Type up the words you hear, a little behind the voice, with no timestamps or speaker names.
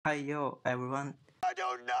Hi yo everyone. I do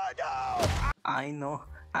not know! I know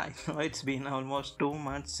it's been almost 2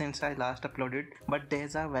 months since I last uploaded, but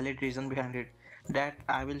there's a valid reason behind it that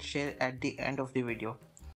I will share at the end of the video.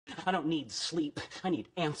 I don't need sleep. I need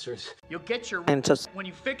answers. You'll get your Answers. when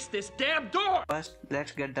you fix this damn door! First,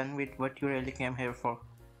 let's get done with what you really came here for.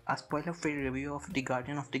 A spoiler-free review of The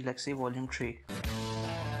Guardian of the Galaxy Volume 3.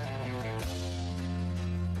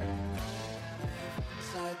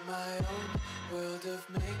 Inside my own world of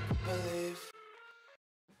make-believe.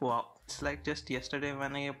 Wow, it's like just yesterday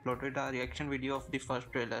when I uploaded a reaction video of the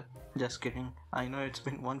first trailer. Just kidding. I know it's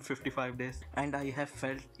been 155 days and I have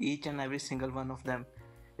felt each and every single one of them.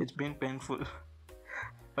 It's been painful.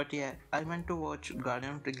 But yeah, I went to watch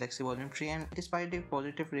Guardian of the Galaxy Volume 3 and despite the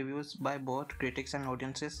positive reviews by both critics and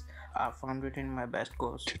audiences, I found it in my best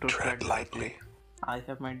course to tread lightly. I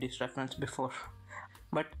have made this reference before.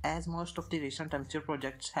 But as most of the recent MCU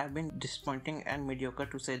projects have been disappointing and mediocre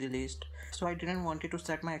to say the least, so I didn't want it to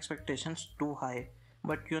set my expectations too high.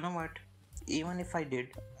 But you know what? Even if I did,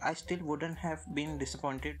 I still wouldn't have been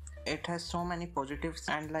disappointed. It has so many positives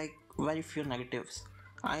and like very few negatives.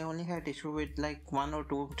 I only had issue with like one or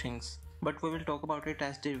two things, but we will talk about it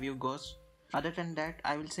as the review goes. Other than that,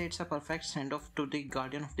 I will say it's a perfect send-off to the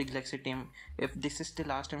Guardian of the Galaxy team if this is the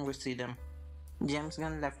last time we see them. James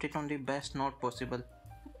Gunn left it on the best note possible.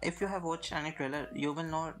 If you have watched any trailer, you will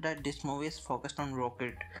know that this movie is focused on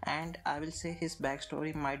Rocket, and I will say his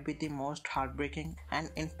backstory might be the most heartbreaking and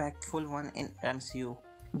impactful one in MCU.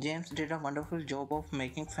 James did a wonderful job of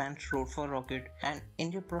making fans root for Rocket, and in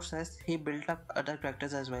the process, he built up other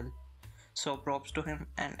characters as well. So props to him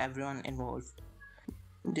and everyone involved.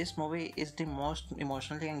 This movie is the most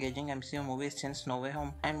emotionally engaging MCU movie since No Way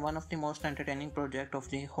Home and one of the most entertaining projects of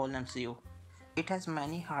the whole MCU. It has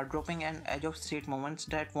many heart-dropping and edge-of-seat moments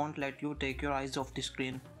that won't let you take your eyes off the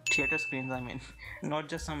screen. Theater screens, I mean. Not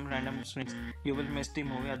just some random screens. You will miss the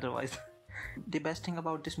movie otherwise. The best thing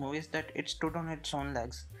about this movie is that it stood on its own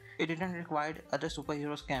legs. It didn't require other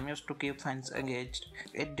superheroes' cameos to keep fans engaged.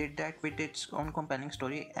 It did that with its own compelling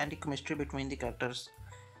story and the chemistry between the characters.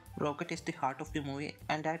 Rocket is the heart of the movie,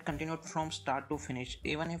 and that continued from start to finish,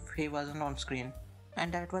 even if he wasn't on screen.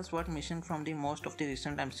 And that was what missing from the most of the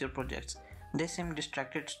recent MCU projects. They seem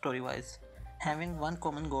distracted story-wise. Having one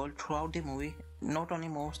common goal throughout the movie not only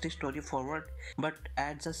moves the story forward but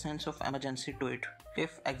adds a sense of emergency to it,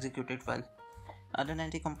 if executed well. Other than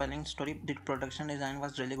the compelling story, the production design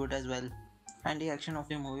was really good as well. And the action of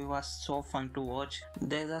the movie was so fun to watch.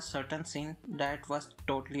 There's a certain scene that was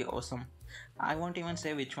totally awesome. I won't even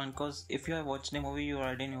say which one cause if you have watched the movie you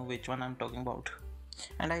already know which one I'm talking about.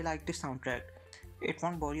 And I like the soundtrack. It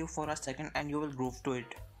won't bore you for a second and you will groove to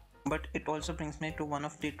it. But it also brings me to one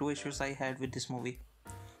of the two issues I had with this movie.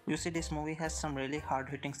 You see, this movie has some really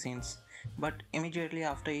hard-hitting scenes, but immediately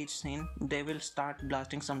after each scene, they will start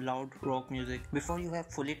blasting some loud rock music before you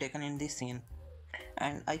have fully taken in the scene.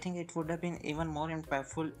 And I think it would have been even more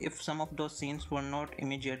impactful if some of those scenes were not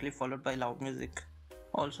immediately followed by loud music.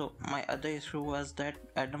 Also, my other issue was that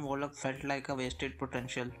Adam Warlock felt like a wasted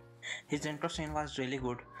potential. His intro scene was really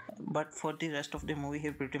good, but for the rest of the movie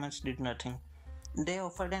he pretty much did nothing. They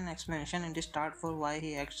offered an explanation in the start for why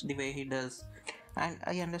he acts the way he does, and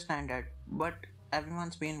I understand that, but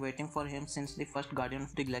everyone's been waiting for him since the first Guardian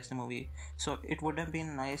of the Galaxy movie, so it would have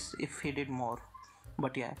been nice if he did more.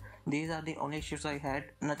 But yeah, these are the only issues I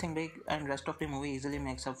had, nothing big, and rest of the movie easily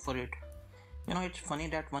makes up for it. You know, it's funny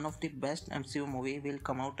that one of the best MCU movie will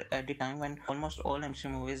come out at the time when almost all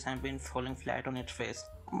MCU movies have been falling flat on its face.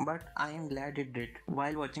 But I am glad it did.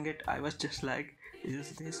 While watching it, I was just like,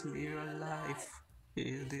 is this real life?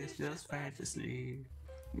 Is this just fantasy?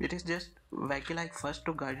 It is just wacky like first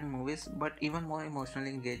two Guardian movies, but even more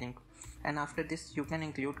emotionally engaging. And after this, you can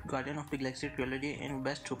include Guardian of the Galaxy trilogy in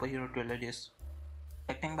best superhero trilogies.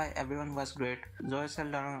 Acting by everyone was great. Zoe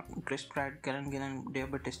Saldana, Chris Pratt, Karen Gillan, Dave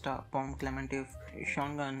Bautista, Pom Clemente,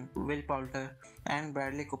 Sean Gunn, Will Poulter, and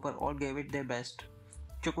Bradley Cooper all gave it their best.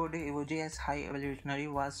 Chukwudi Iwuji as High Evolutionary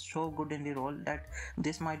was so good in the role that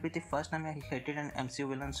this might be the first time I hated an MCU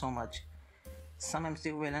villain so much. Some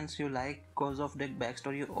MCU villains you like cause of their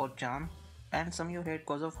backstory or charm, and some you hate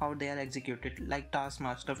cause of how they are executed, like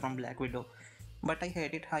Taskmaster from Black Widow. But I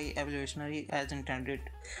hated High Evolutionary as intended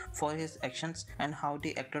for his actions and how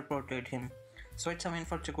the actor portrayed him. So it's a win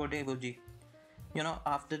for Chukwudi Iwuji. You know,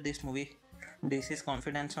 after this movie, DC's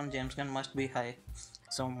confidence on James Gunn must be high,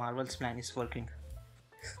 so Marvel's plan is working.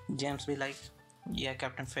 James be like, yeah,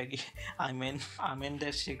 Captain Feige, I'm in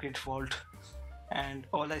their secret vault, and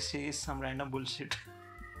all I see is some random bullshit.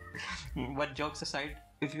 But jokes aside,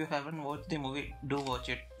 if you haven't watched the movie, do watch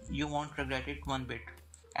it. You won't regret it one bit.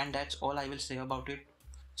 And that's all I will say about it.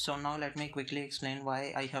 So now let me quickly explain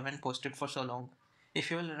why I haven't posted for so long. If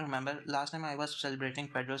you will remember, last time I was celebrating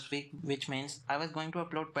Pedro's week, which means I was going to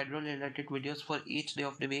upload Pedro related videos for each day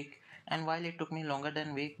of the week, and while it took me longer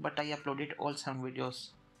than a week, but I uploaded all 7 videos.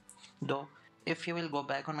 Though, if you will go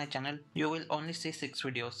back on my channel, you will only see 6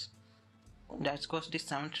 videos. That's cause the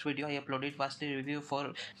 7th video I uploaded was the review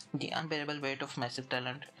for The Unbearable Weight of Massive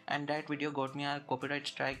Talent, and that video got me a copyright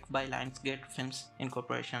strike by Lionsgate Films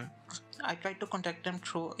Incorporation. I tried to contact them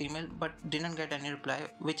through email but didn't get any reply,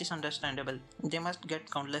 which is understandable. They must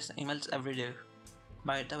get countless emails every day.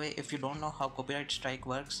 By the way, if you don't know how copyright strike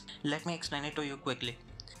works, let me explain it to you quickly.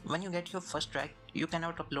 When you get your first strike, you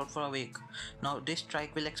cannot upload for a week. Now this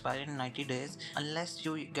strike will expire in 90 days unless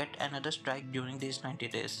you get another strike during these 90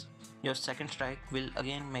 days. Your second strike will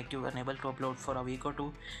again make you unable to upload for a week or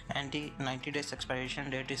two, and the 90 days expiration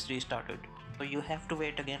date is restarted. So you have to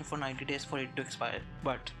wait again for 90 days for it to expire.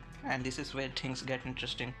 But, and this is where things get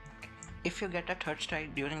interesting, if you get a third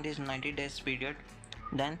strike during this 90 days period,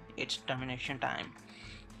 then it's termination time.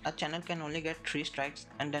 A channel can only get 3 strikes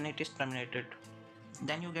and then it is terminated.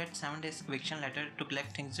 Then you get 7 days eviction letter to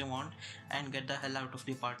collect things you want and get the hell out of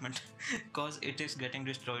the apartment cause it is getting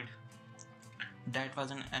destroyed. That was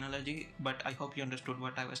an analogy, but I hope you understood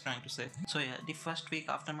what I was trying to say. So yeah, the first week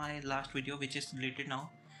after my last video, which is deleted now,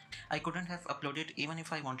 I couldn't have uploaded even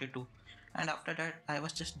if I wanted to. And after that, I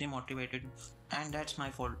was just demotivated. And that's my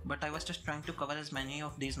fault. But I was just trying to cover as many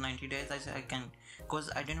of these 90 days as I can. Cause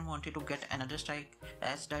I didn't want it to get another strike,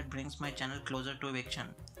 as that brings my channel closer to eviction.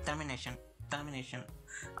 Termination.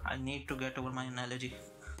 I need to get over my analogy.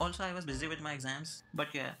 Also, I was busy with my exams, but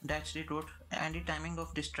yeah, that's the truth. And the timing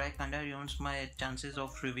of this strike kinda ruins my chances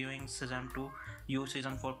of reviewing Season 2, You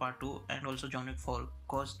Season 4 Part 2, and also John Wick Fall,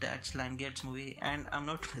 cause that's Lionsgate's movie, and I'm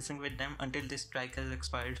not messing with them until this strike has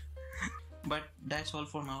expired. But that's all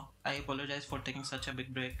for now. I apologize for taking such a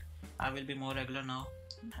big break. I will be more regular now.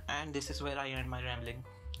 And this is where I end my rambling.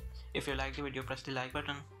 If you like the video, press the like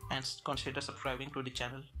button and consider subscribing to the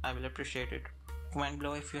channel. I will appreciate it. Comment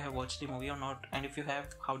below if you have watched the movie or not, and if you have,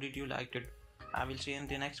 how did you like it? I will see you in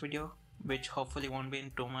the next video, which hopefully won't be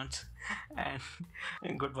in 2 months.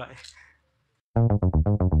 And goodbye.